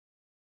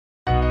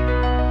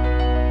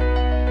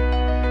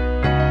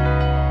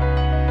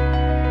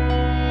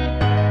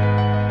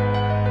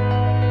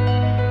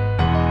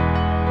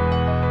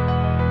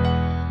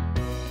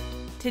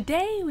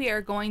Today we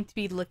are going to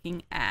be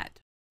looking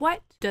at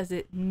what does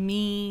it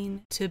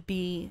mean to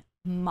be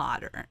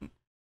modern.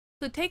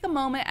 So take a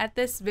moment at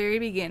this very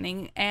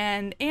beginning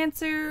and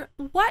answer,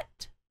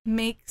 what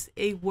makes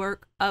a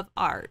work of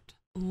art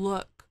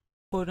look,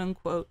 quote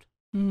unquote,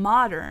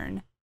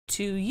 modern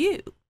to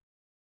you?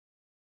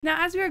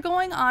 Now, as we are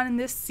going on in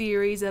this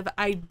series of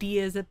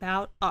ideas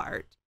about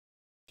art,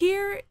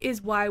 here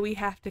is why we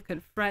have to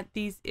confront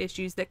these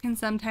issues that can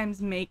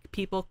sometimes make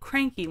people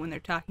cranky when they're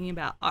talking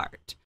about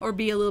art, or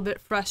be a little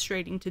bit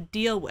frustrating to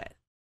deal with.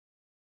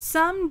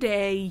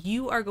 Someday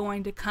you are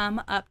going to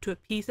come up to a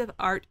piece of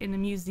art in a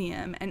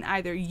museum, and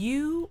either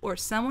you or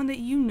someone that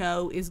you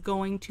know is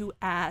going to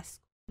ask,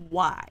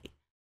 why?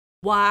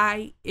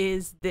 Why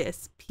is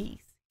this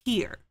piece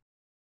here?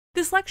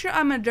 This lecture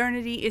on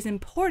modernity is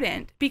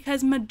important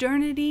because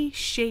modernity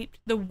shaped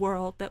the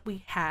world that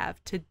we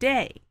have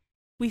today.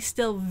 We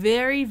still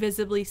very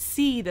visibly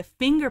see the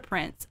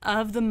fingerprints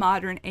of the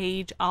modern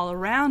age all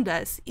around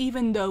us,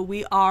 even though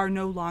we are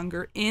no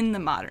longer in the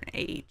modern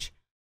age.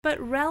 But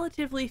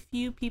relatively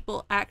few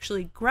people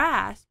actually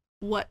grasp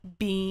what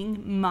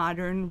being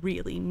modern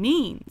really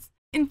means.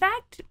 In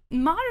fact,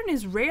 modern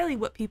is rarely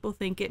what people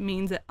think it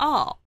means at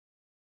all.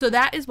 So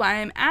that is why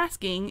I'm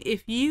asking,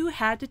 if you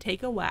had to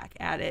take a whack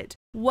at it,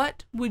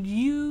 what would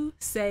you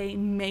say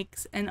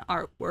makes an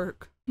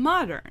artwork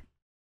modern?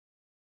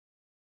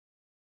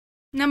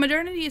 Now,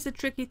 modernity is a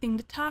tricky thing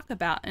to talk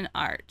about in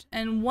art,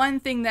 and one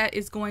thing that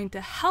is going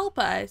to help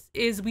us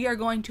is we are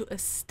going to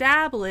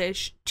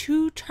establish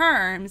two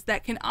terms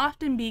that can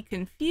often be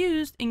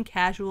confused in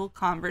casual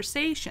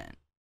conversation.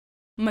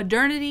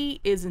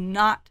 Modernity is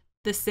not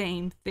the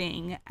same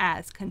thing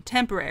as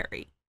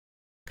contemporary.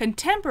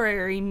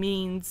 Contemporary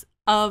means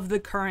of the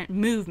current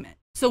movement.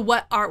 So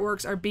what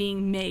artworks are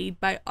being made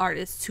by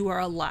artists who are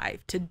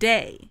alive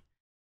today?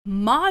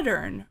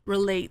 Modern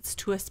relates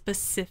to a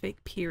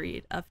specific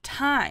period of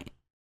time.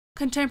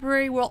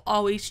 Contemporary will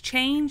always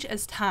change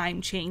as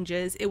time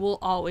changes. It will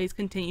always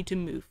continue to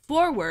move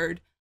forward.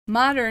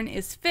 Modern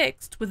is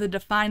fixed with a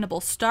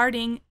definable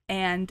starting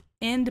and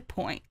end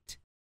point.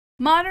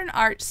 Modern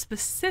art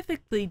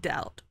specifically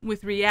dealt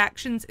with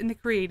reactions in the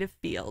creative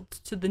fields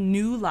to the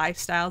new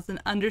lifestyles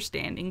and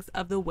understandings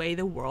of the way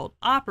the world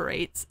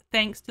operates,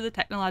 thanks to the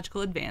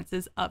technological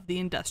advances of the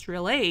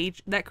industrial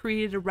age that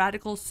created a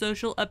radical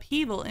social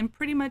upheaval in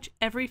pretty much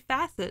every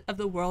facet of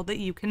the world that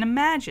you can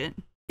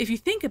imagine. If you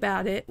think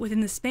about it,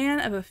 within the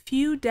span of a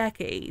few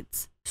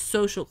decades,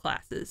 social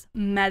classes,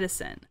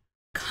 medicine,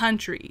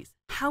 countries,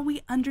 how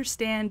we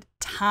understand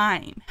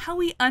time, how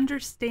we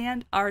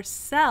understand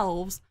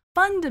ourselves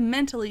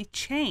fundamentally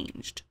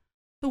changed.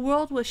 The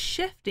world was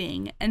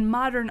shifting, and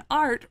modern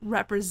art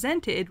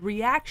represented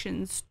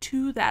reactions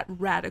to that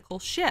radical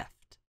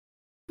shift.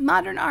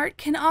 Modern art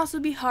can also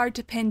be hard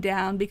to pin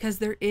down because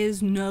there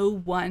is no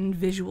one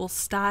visual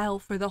style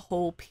for the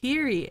whole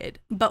period.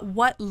 But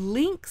what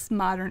links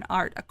modern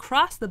art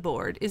across the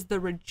board is the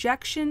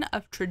rejection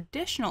of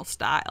traditional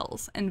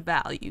styles and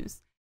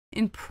values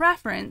in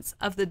preference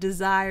of the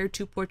desire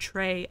to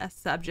portray a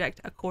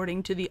subject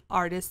according to the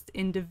artist's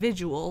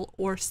individual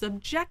or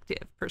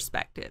subjective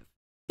perspective.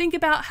 Think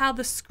about how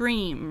the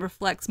scream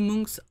reflects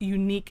Munch's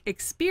unique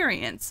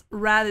experience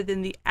rather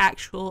than the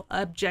actual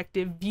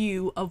objective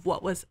view of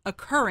what was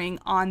occurring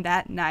on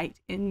that night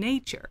in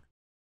nature.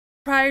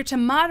 Prior to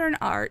modern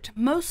art,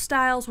 most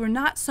styles were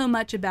not so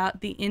much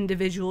about the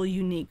individual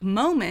unique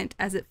moment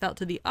as it felt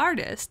to the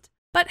artist,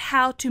 but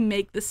how to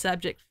make the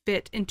subject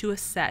fit into a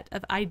set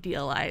of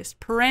idealized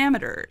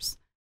parameters.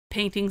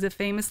 Paintings of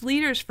famous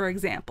leaders, for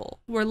example,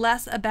 were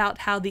less about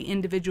how the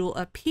individual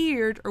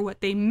appeared or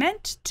what they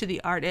meant to the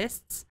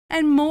artists,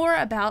 and more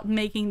about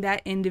making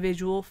that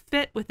individual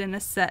fit within a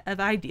set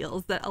of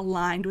ideals that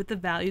aligned with the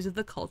values of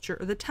the culture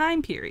or the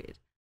time period.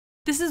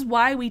 This is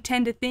why we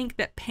tend to think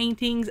that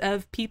paintings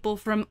of people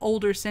from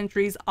older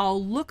centuries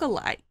all look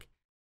alike.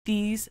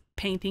 These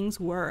paintings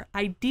were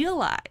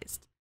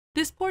idealized.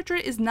 This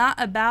portrait is not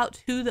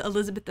about who the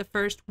Elizabeth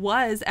I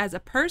was as a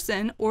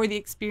person or the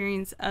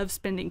experience of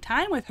spending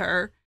time with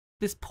her.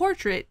 This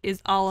portrait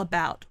is all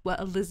about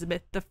what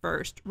Elizabeth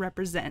I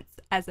represents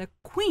as a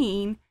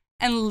queen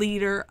and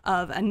leader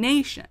of a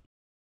nation.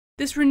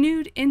 This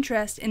renewed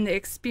interest in the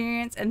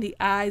experience and the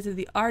eyes of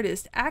the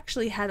artist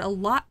actually had a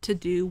lot to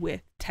do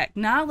with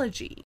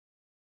technology.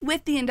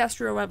 With the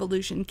Industrial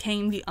Revolution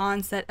came the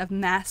onset of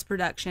mass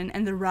production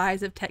and the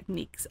rise of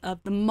techniques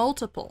of the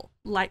multiple,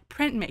 like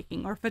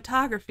printmaking or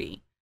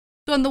photography.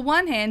 So on the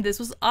one hand, this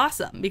was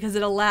awesome because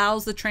it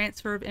allows the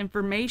transfer of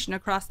information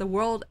across the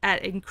world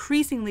at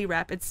increasingly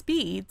rapid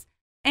speeds,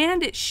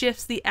 and it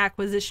shifts the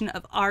acquisition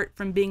of art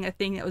from being a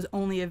thing that was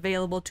only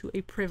available to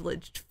a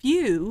privileged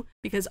few,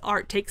 because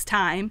art takes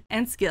time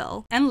and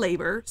skill and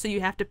labor, so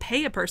you have to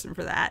pay a person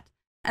for that.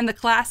 And the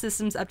class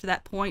systems up to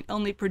that point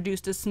only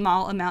produced a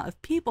small amount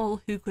of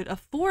people who could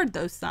afford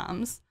those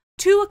sums,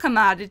 to a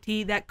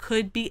commodity that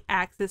could be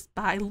accessed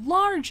by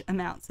large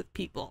amounts of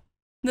people.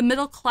 The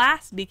middle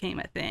class became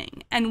a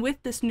thing, and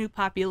with this new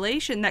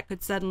population that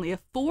could suddenly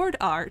afford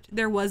art,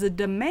 there was a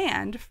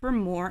demand for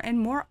more and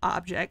more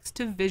objects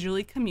to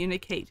visually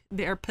communicate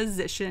their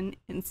position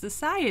in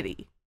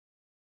society.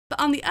 But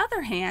on the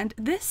other hand,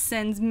 this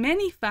sends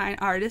many fine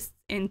artists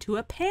into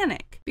a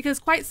panic, because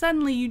quite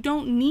suddenly you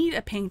don't need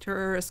a painter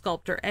or a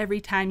sculptor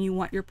every time you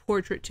want your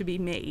portrait to be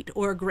made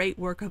or a great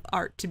work of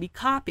art to be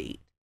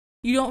copied.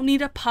 You don't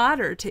need a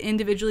potter to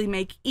individually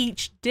make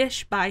each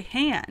dish by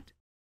hand.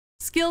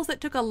 Skills that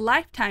took a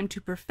lifetime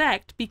to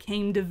perfect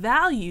became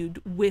devalued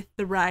with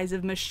the rise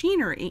of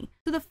machinery,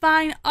 so the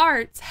fine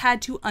arts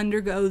had to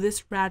undergo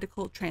this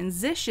radical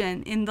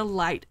transition in the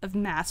light of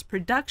mass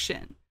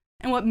production.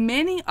 And what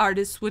many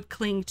artists would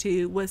cling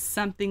to was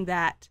something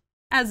that,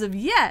 as of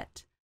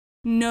yet,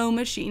 no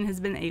machine has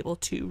been able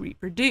to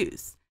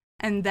reproduce,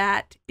 and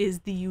that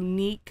is the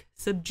unique,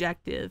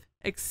 subjective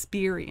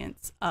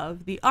experience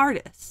of the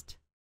artist.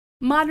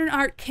 Modern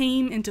art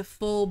came into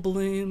full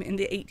bloom in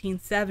the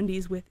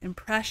 1870s with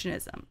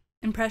Impressionism.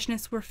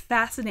 Impressionists were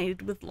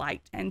fascinated with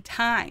light and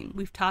time.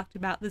 We've talked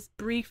about this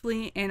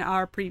briefly in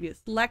our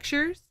previous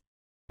lectures.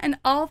 And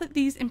all that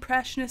these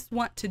Impressionists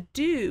want to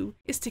do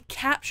is to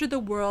capture the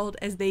world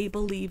as they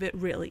believe it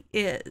really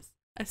is,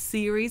 a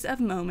series of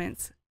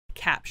moments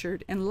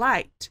captured in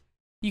light.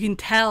 You can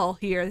tell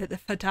here that the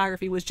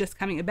photography was just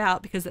coming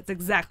about because that's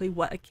exactly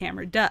what a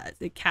camera does.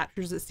 It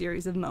captures a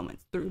series of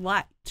moments through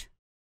light.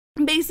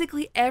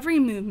 Basically, every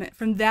movement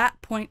from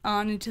that point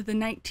on into the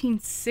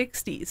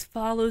 1960s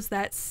follows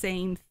that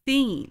same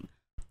theme,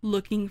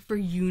 looking for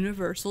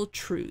universal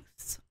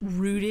truths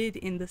rooted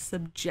in the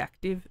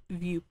subjective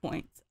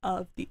viewpoints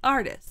of the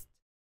artist.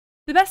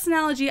 The best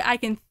analogy I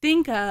can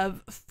think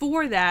of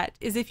for that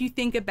is if you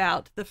think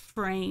about the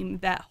frame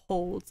that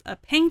holds a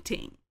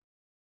painting.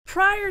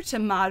 Prior to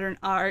modern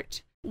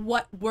art,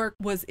 what work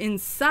was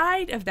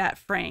inside of that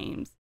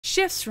frame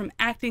shifts from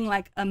acting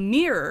like a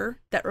mirror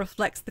that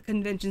reflects the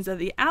conventions of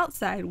the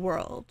outside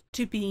world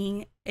to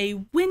being a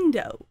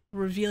window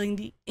revealing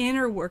the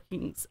inner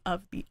workings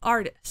of the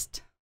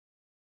artist.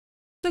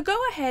 So go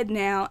ahead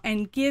now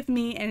and give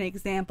me an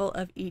example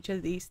of each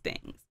of these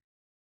things.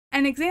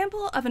 An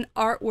example of an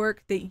artwork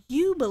that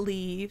you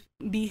believe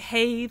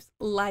behaves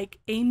like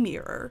a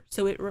mirror,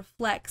 so it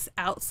reflects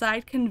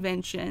outside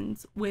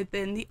conventions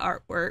within the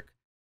artwork,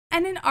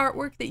 and an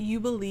artwork that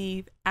you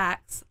believe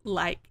acts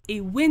like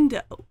a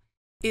window.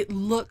 It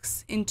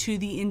looks into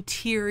the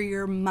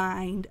interior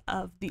mind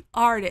of the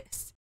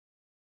artist.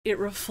 It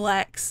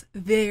reflects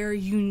their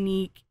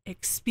unique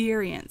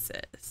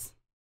experiences.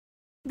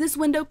 This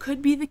window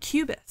could be the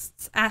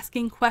Cubists,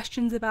 asking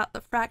questions about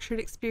the fractured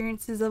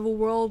experiences of a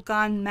world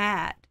gone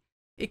mad.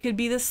 It could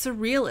be the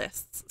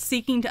Surrealists,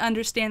 seeking to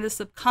understand the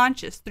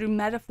subconscious through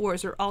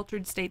metaphors or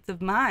altered states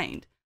of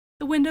mind.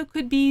 The window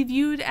could be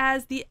viewed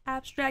as the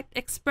abstract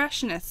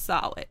expressionists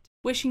saw it,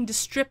 wishing to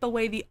strip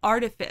away the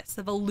artifice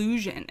of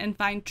illusion and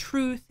find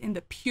truth in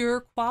the pure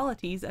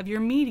qualities of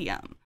your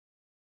medium.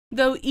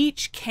 Though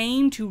each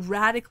came to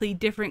radically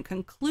different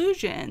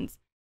conclusions,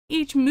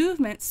 each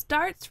movement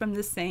starts from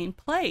the same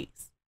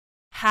place.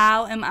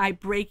 How am I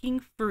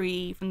breaking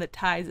free from the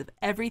ties of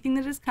everything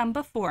that has come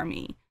before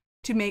me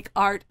to make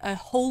art a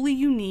wholly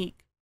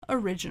unique,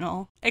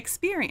 original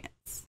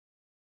experience?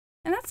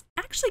 And that's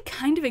actually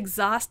kind of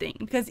exhausting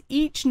because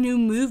each new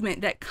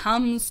movement that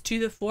comes to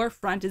the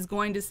forefront is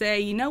going to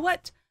say, you know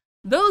what?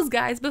 Those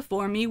guys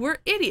before me were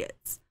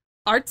idiots.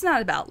 Art's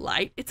not about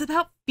light, it's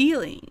about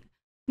feeling.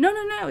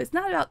 No, it's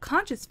not about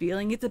conscious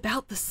feeling, it's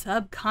about the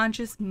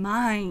subconscious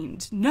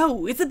mind.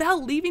 No, it's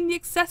about leaving the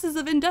excesses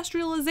of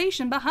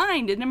industrialization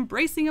behind and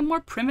embracing a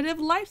more primitive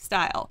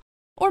lifestyle.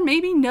 Or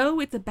maybe no,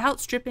 it's about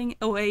stripping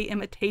away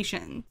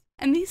imitation.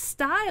 And these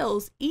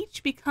styles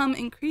each become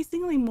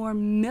increasingly more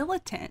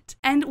militant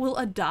and will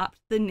adopt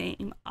the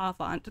name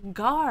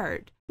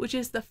avant-garde, which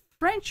is the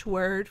French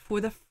word for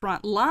the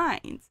front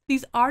lines.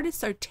 These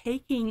artists are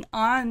taking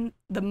on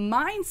the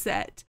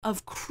mindset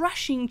of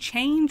crushing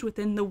change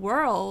within the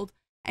world,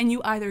 and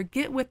you either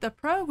get with the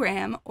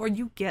program or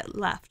you get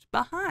left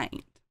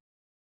behind.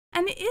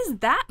 And it is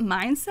that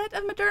mindset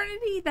of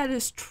modernity that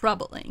is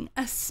troubling,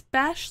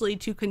 especially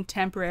to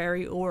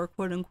contemporary or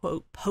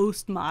quote-unquote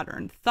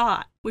postmodern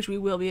thought, which we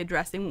will be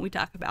addressing when we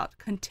talk about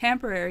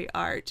contemporary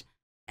art.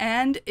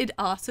 And it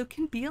also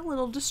can be a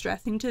little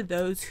distressing to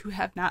those who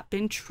have not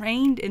been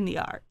trained in the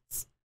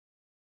arts.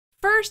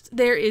 First,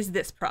 there is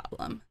this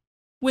problem.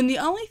 When the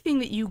only thing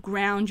that you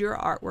ground your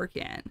artwork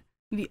in,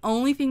 the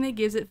only thing that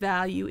gives it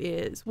value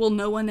is, well,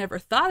 no one ever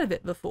thought of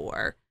it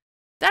before,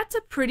 that's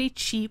a pretty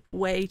cheap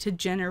way to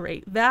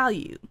generate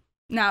value.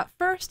 Now, at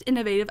first,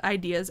 innovative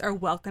ideas are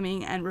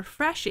welcoming and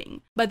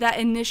refreshing, but that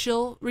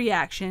initial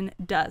reaction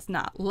does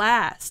not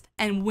last.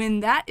 And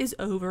when that is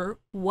over,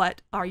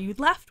 what are you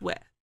left with?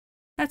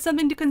 That's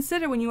something to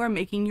consider when you are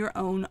making your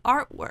own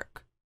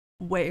artwork.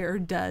 Where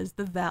does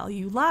the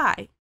value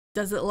lie?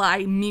 Does it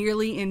lie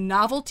merely in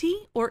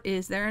novelty, or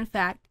is there in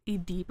fact a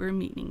deeper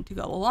meaning to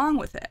go along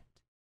with it?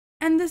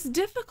 And this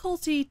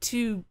difficulty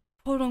to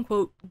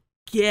quote-unquote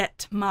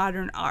get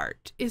modern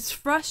art is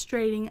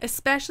frustrating,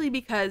 especially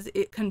because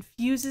it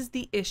confuses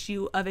the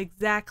issue of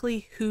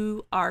exactly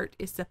who art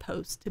is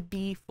supposed to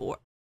be for.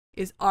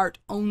 Is art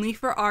only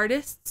for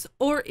artists,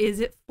 or is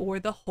it for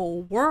the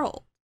whole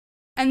world?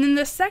 And then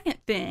the second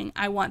thing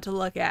I want to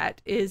look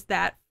at is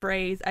that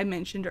phrase I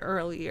mentioned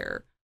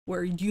earlier,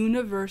 where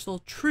universal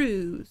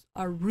truths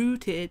are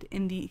rooted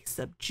in the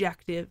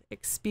subjective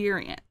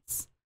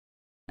experience.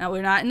 Now,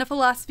 we're not in a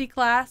philosophy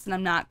class, and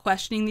I'm not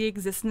questioning the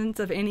existence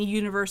of any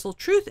universal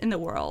truth in the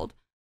world,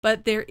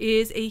 but there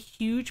is a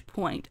huge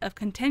point of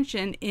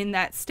contention in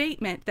that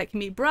statement that can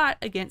be brought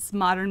against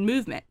modern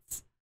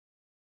movements.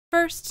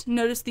 First,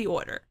 notice the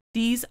order.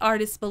 These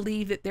artists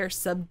believe that their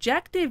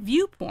subjective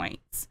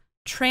viewpoints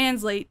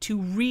translate to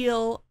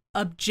real,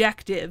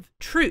 objective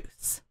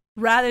truths.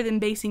 Rather than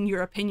basing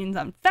your opinions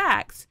on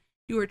facts,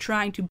 you are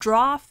trying to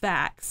draw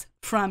facts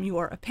from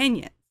your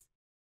opinions.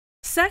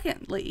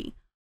 Secondly,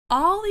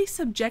 all these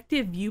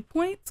subjective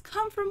viewpoints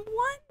come from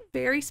one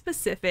very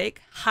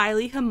specific,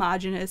 highly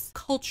homogeneous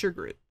culture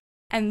group.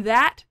 And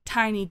that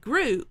tiny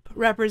group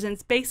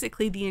represents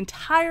basically the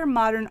entire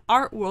modern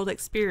art world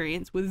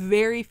experience with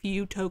very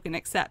few token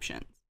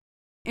exceptions.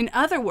 In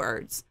other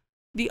words,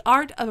 the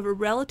art of a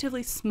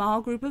relatively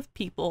small group of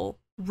people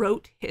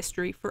wrote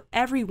history for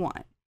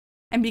everyone.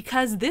 And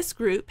because this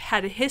group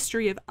had a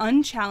history of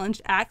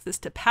unchallenged access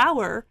to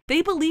power,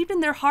 they believed in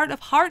their heart of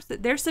hearts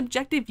that their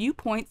subjective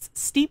viewpoints,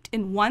 steeped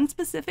in one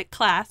specific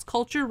class,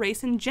 culture,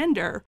 race, and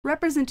gender,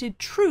 represented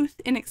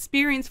truth and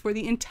experience for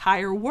the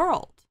entire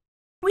world.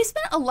 We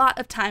spent a lot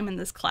of time in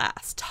this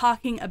class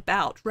talking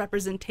about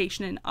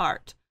representation in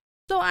art,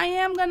 so I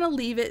am going to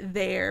leave it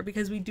there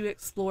because we do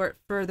explore it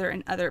further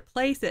in other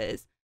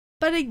places.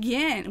 But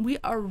again, we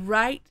are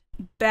right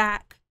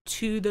back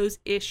to those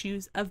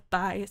issues of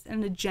bias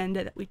and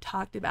agenda that we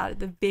talked about at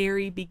the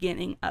very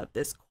beginning of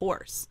this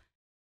course.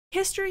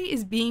 History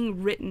is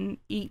being written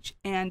each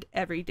and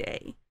every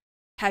day.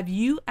 Have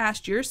you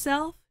asked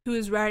yourself who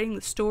is writing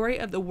the story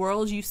of the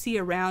world you see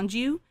around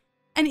you?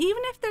 And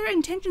even if their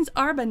intentions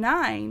are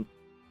benign,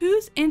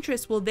 whose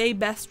interests will they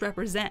best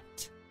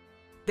represent?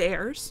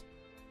 Theirs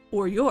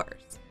or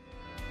yours?